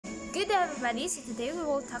Good day everybody, so today we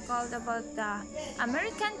will tackle about the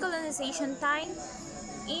American colonization time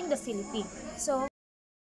in the Philippines. So,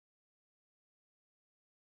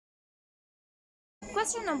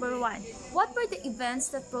 question number 1. What were the events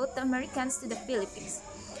that brought the Americans to the Philippines?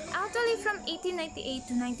 Actually, from 1898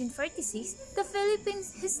 to 1946, the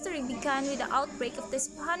Philippines' history began with the outbreak of the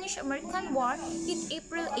Spanish-American War in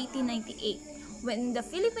April 1898, when the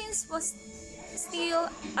Philippines was still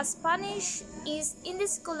a Spanish East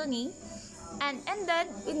Indies colony and ended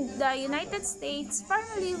when the United States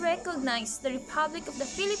formally recognized the Republic of the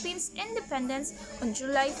Philippines' independence on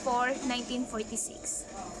July 4, 1946.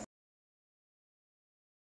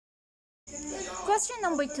 Question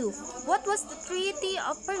number 2. What was the Treaty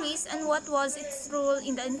of Paris and what was its role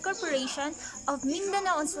in the incorporation of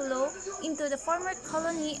Mindanao and Sulu into the former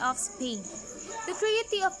colony of Spain? The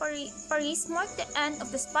Treaty of Paris marked the end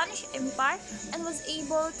of the Spanish Empire and was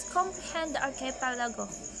able to comprehend the archipelago.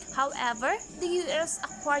 However, the U.S.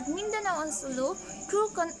 acquired Mindanao and Sulu through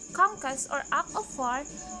conquest or act of war,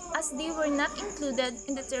 as they were not included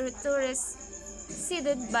in the territories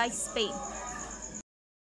ceded by Spain.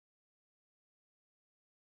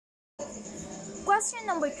 Question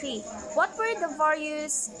number 3. What were the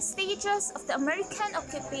various stages of the American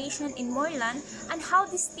occupation in Moreland and how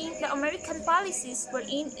distinct the American policies were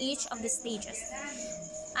in each of the stages?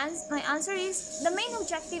 And my answer is, the main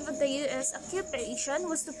objective of the U.S. occupation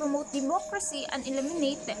was to promote democracy and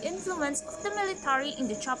eliminate the influence of the military in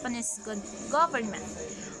the Japanese government.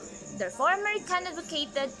 Therefore, Americans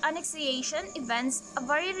advocated annexation events, a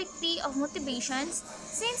variety of motivations,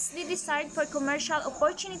 since they desired for commercial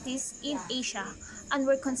opportunities in Asia, and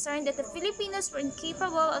were concerned that the Filipinos were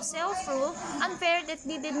incapable of self-rule and feared that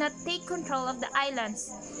they did not take control of the islands,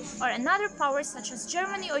 or another power such as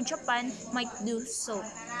Germany or Japan might do so.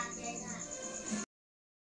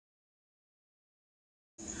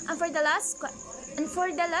 And for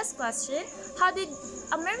the last question, how did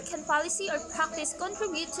American policy or practice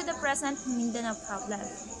contribute to the present Mindanao problem?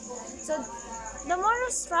 So, the Moro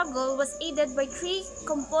struggle was aided by three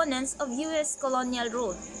components of U.S. colonial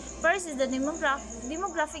rule. First is the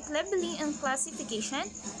demographic labeling and classification.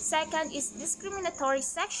 Second is discriminatory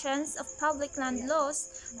sections of public land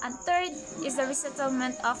laws. And third is the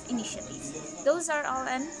resettlement of initiatives. Those are all,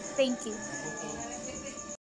 and thank you.